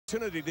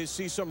opportunity to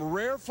see some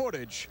rare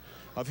footage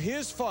of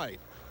his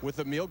fight with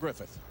Emile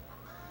Griffith.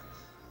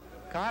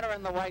 Carter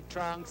in the white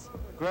trunks,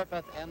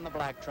 Griffith in the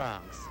black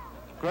trunks.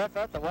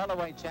 Griffith, the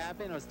welterweight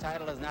champion whose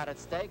title is not at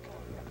stake,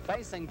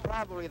 facing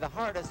probably the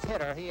hardest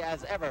hitter he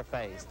has ever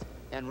faced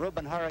in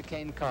Reuben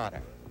Hurricane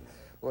Carter.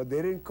 Well,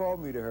 they didn't call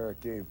me the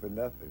Hurricane for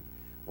nothing.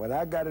 When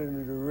I got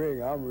into the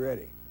ring, I'm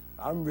ready.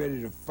 I'm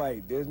ready to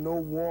fight. There's no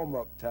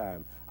warm-up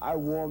time. I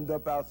warmed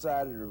up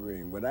outside of the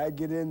ring. When I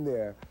get in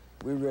there,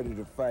 we're ready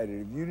to fight.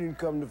 And if you didn't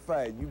come to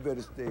fight, you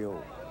better stay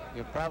home.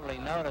 You probably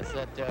noticed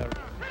that down from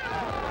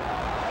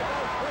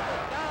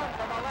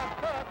a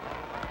left hook.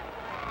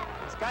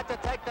 He's got to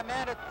take the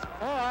man at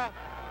 4,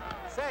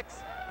 6,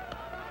 7,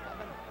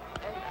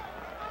 8.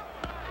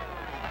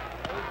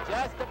 He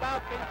just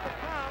about beat the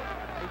count.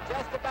 He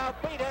just about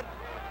beat it.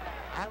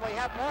 And we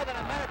have more than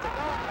a minute to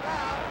go in the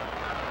round.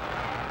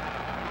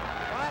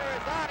 Carter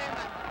is on him,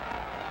 and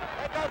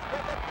there goes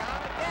Griffith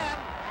down again.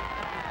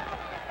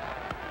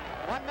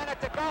 1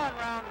 minute to go in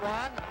round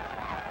 1.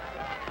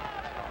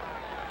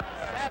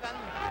 7,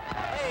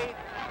 8,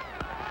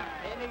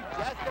 and he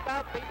just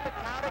about beat the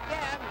count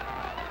again.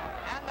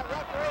 And the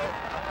referee is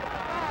coming to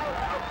the ball.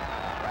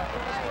 It's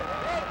a big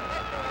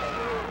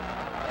victory.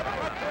 The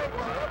victory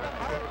for Reuben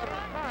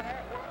Hurricane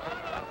Carter.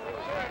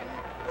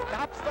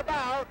 Stops the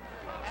bout,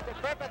 and the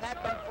Griffith had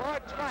been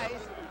floored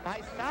twice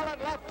by solid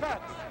left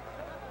hooks.